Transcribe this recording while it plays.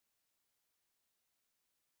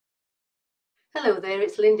Hello there,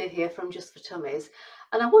 it's Linda here from Just For Tummies,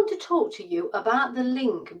 and I want to talk to you about the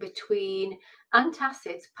link between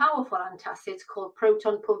antacids, powerful antacids called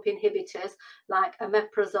proton pump inhibitors like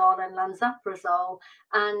omeprazole and lansoprazole,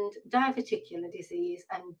 and diverticular disease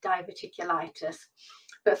and diverticulitis.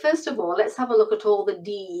 But first of all, let's have a look at all the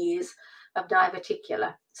D's of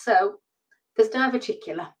diverticular. So there's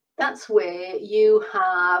diverticular. That's where you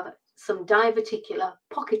have some diverticular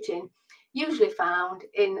pocketing, usually found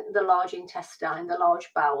in the large intestine, the large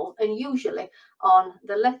bowel, and usually on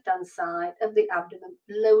the left-hand side of the abdomen,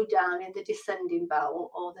 low down in the descending bowel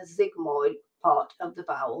or the sigmoid part of the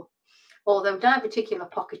bowel. Although diverticular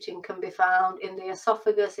pocketing can be found in the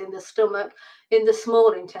esophagus, in the stomach, in the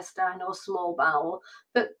small intestine or small bowel,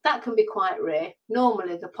 but that can be quite rare.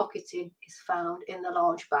 Normally the pocketing is found in the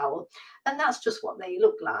large bowel, and that's just what they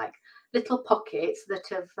look like, little pockets that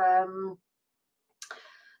have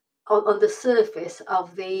on the surface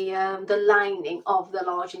of the lining of the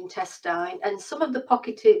large intestine, and some of the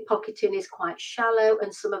pocketing is quite shallow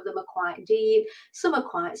and some of them are quite deep, some are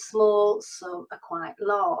quite small, some are quite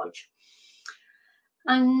large.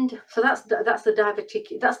 And so that's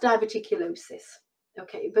diverticulosis.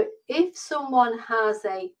 Okay, but if someone has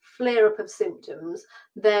a flare-up of symptoms,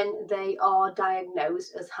 then they are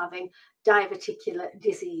diagnosed as having diverticular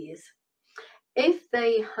disease. If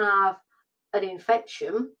they have an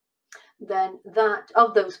infection, then that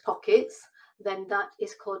of those pockets, then that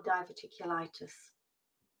is called diverticulitis.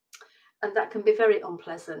 And that can be very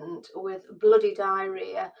unpleasant, with bloody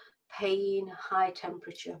diarrhea, pain, high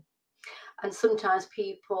temperature. And sometimes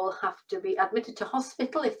people have to be admitted to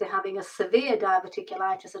hospital if they're having a severe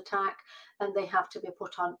diverticulitis attack, and they have to be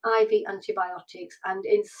put on IV antibiotics, and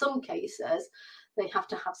in some cases they have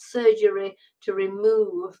to have surgery to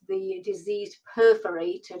remove the diseased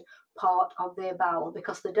perforated part of their bowel,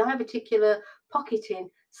 because the diverticular pocketing,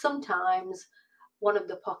 sometimes one of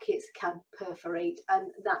the pockets can perforate,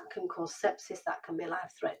 and that can cause sepsis, that can be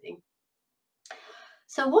life-threatening.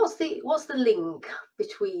 So what's the link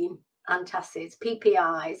between antacids,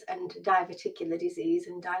 PPIs, and diverticular disease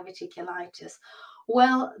and diverticulitis?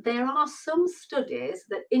 Well, there are some studies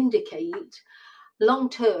that indicate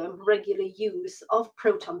long-term regular use of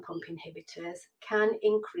proton pump inhibitors can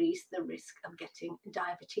increase the risk of getting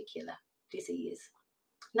diverticular disease.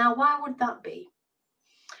 Now, why would that be?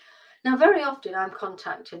 Now, very often I'm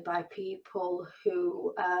contacted by people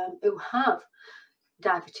who have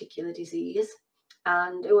diverticular disease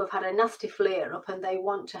and who have had a nasty flare-up, and they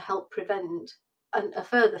want to help prevent a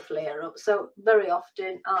further flare-up. So very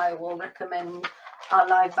often I will recommend our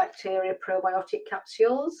live bacteria probiotic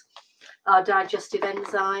capsules, our digestive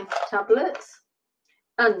enzyme tablets,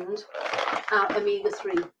 and our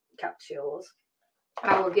omega-3 capsules.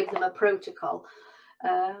 I will give them a protocol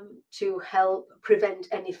to help prevent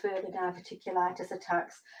any further diverticulitis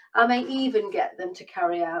attacks. I may even get them to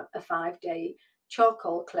carry out a 5-day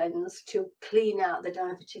charcoal cleanse to clean out the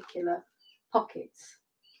diverticular pockets.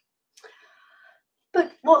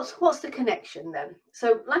 But what's the connection then?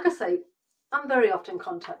 So like I say, I'm very often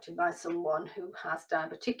contacted by someone who has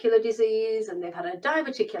diverticular disease, and they've had a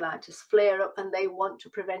diverticulitis flare up and they want to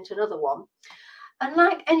prevent another one. And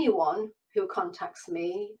like anyone who contacts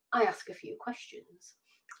me, I ask a few questions.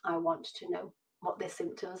 I want to know what their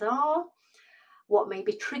symptoms are, what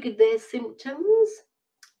maybe triggered their symptoms,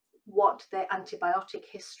 what their antibiotic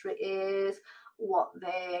history is, what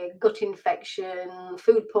their gut infection,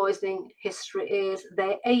 food poisoning history is,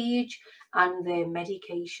 their age, and their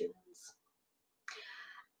medications.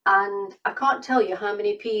 And I can't tell you how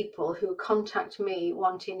many people who contact me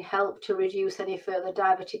wanting help to reduce any further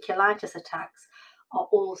diverticulitis attacks are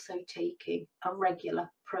also taking a regular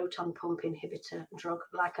proton pump inhibitor drug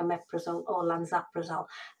like omeprazole or lansoprazole,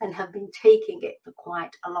 and have been taking it for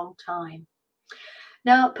quite a long time.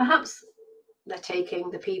 Now, perhaps they're taking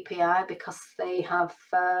the PPI because they have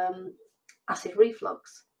acid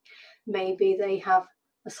reflux. Maybe they have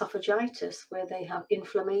esophagitis, where they have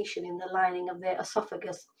inflammation in the lining of their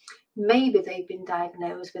esophagus. Maybe they've been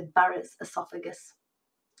diagnosed with Barrett's esophagus.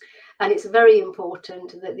 And it's very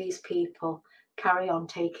important that these people carry on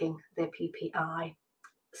taking their PPI,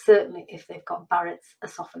 certainly if they've got Barrett's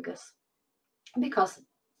esophagus, because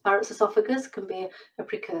Barrett's esophagus can be a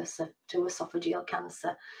precursor to esophageal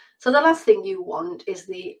cancer. So the last thing you want is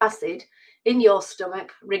the acid in your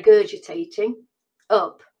stomach regurgitating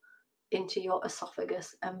up into your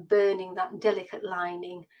esophagus and burning that delicate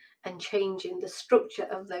lining and changing the structure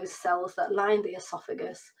of those cells that line the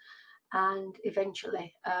esophagus, and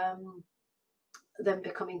eventually them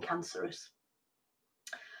becoming cancerous.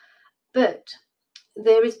 But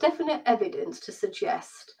there is definite evidence to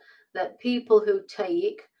suggest that people who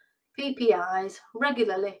take PPIs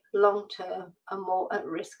regularly, long-term, are more at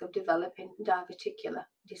risk of developing diverticular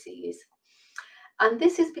disease. And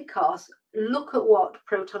this is because look at what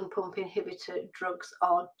proton pump inhibitor drugs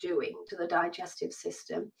are doing to the digestive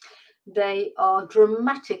system. They are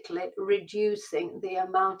dramatically reducing the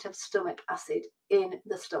amount of stomach acid in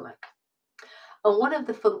the stomach. And one of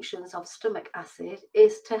the functions of stomach acid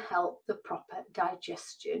is to help the proper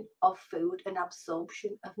digestion of food and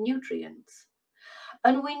absorption of nutrients.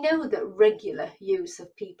 And we know that regular use of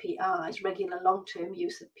PPIs, regular long-term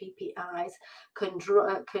use of PPIs,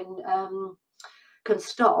 can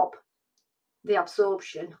stop the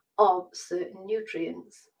absorption of certain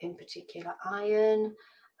nutrients, in particular iron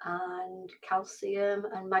and calcium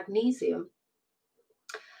and magnesium.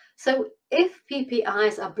 So if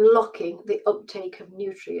PPIs are blocking the uptake of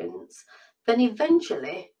nutrients, then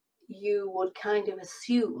eventually you would kind of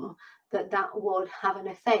assume that that would have an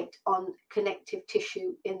effect on connective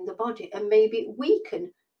tissue in the body and maybe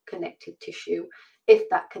weaken connective tissue if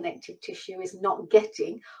that connective tissue is not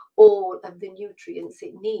getting all of the nutrients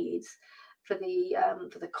it needs for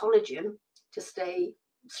the collagen to stay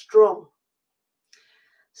strong.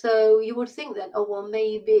 So you would think that, oh, well,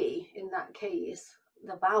 maybe in that case,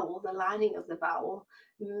 the bowel, the lining of the bowel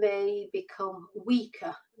may become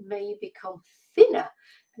weaker, may become thinner,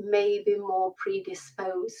 may be more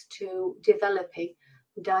predisposed to developing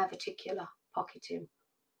diverticular pocketing.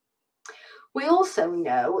 We also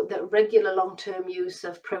know that regular long-term use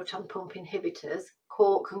of proton pump inhibitors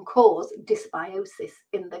can cause dysbiosis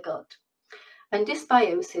in the gut. And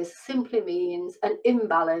dysbiosis simply means an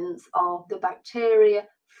imbalance of the bacteria,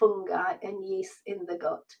 fungi, and yeast in the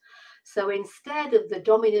gut. So instead of the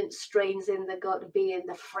dominant strains in the gut being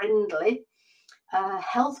the friendly,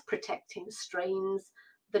 health-protecting strains,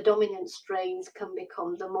 the dominant strains can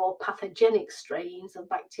become the more pathogenic strains of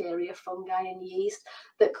bacteria, fungi, and yeast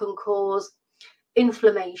that can cause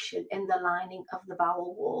inflammation in the lining of the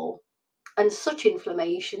bowel wall. And such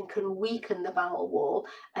inflammation can weaken the bowel wall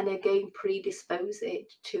and again predispose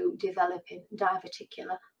it to developing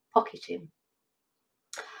diverticular pocketing.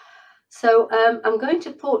 So I'm going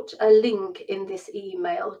to put a link in this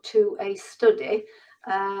email to a study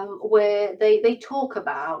where they talk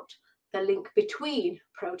about the link between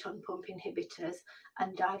proton pump inhibitors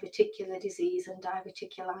and diverticular disease and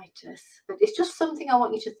diverticulitis. But it's just something I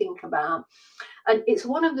want you to think about. And it's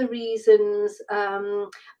one of the reasons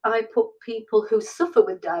I put people who suffer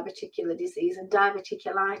with diverticular disease and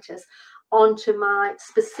diverticulitis onto my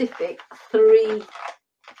specific three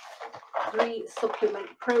supplement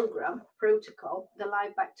protocol: the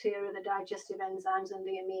live bacteria, the digestive enzymes, and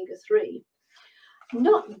the omega-3,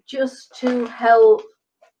 not just to help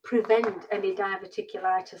prevent any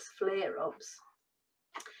diverticulitis flare-ups,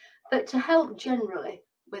 but to help generally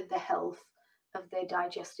with the health of their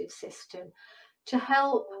digestive system, to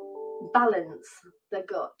help balance the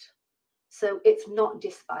gut so it's not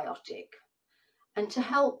dysbiotic, and to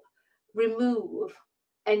help remove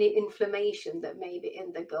any inflammation that may be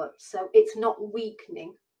in the gut so it's not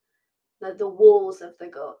weakening the walls of the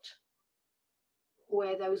gut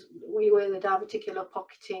where the diverticular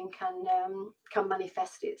pocketing can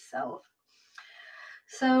manifest itself.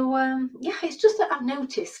 So yeah, it's just that I've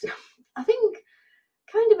noticed, I think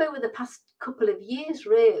kind of over the past couple of years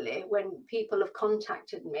really, when people have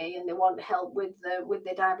contacted me and they want help with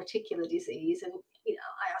their diverticular disease, and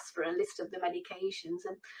I ask for a list of the medications,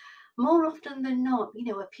 and more often than not,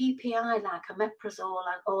 a PPI like omeprazole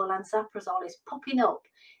or lansoprazole is popping up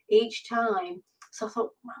each time. So I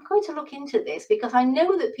thought, I'm going to look into this because I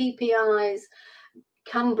know that PPIs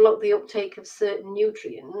can block the uptake of certain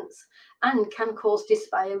nutrients and can cause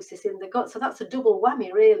dysbiosis in the gut. So that's a double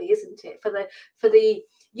whammy, really, isn't it? For the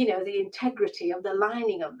the integrity of the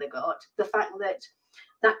lining of the gut, the fact that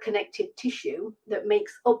connective tissue that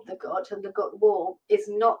makes up the gut and the gut wall is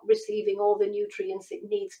not receiving all the nutrients it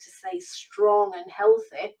needs to stay strong and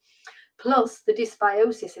healthy, plus the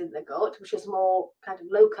dysbiosis in the gut, which is more kind of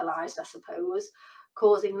localized, I suppose,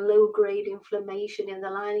 causing low-grade inflammation in the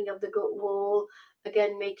lining of the gut wall,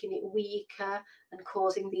 again making it weaker and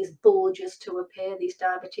causing these bulges to appear, these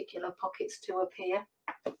diverticular pockets to appear.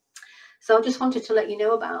 So I just wanted to let you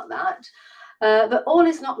know about that. But all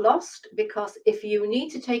is not lost, because if you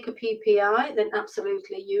need to take a PPI, then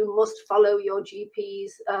absolutely you must follow your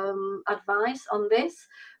GP's advice on this.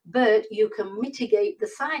 But you can mitigate the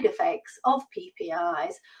side effects of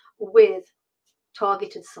PPIs with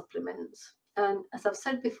targeted supplements. And as I've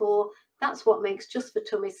said before, that's what makes Just For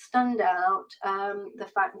Tummies stand out. The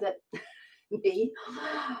fact that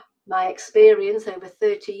my experience over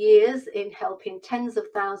 30 years in helping tens of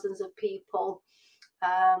thousands of people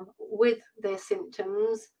with their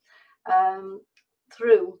symptoms,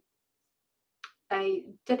 through a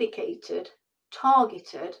dedicated,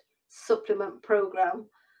 targeted supplement program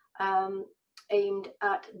aimed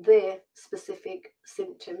at their specific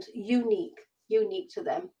symptoms, unique to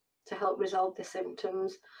them, to help resolve the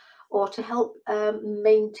symptoms or to help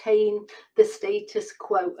maintain the status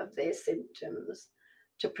quo of their symptoms,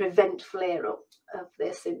 to prevent flare-up of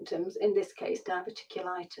their symptoms, in this case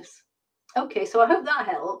diverticulitis. Okay, so I hope that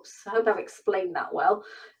helps. I hope I've explained that well.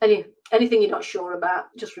 Anything you're not sure about,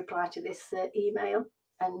 just reply to this email.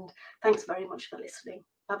 And thanks very much for listening.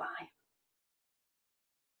 Bye-bye.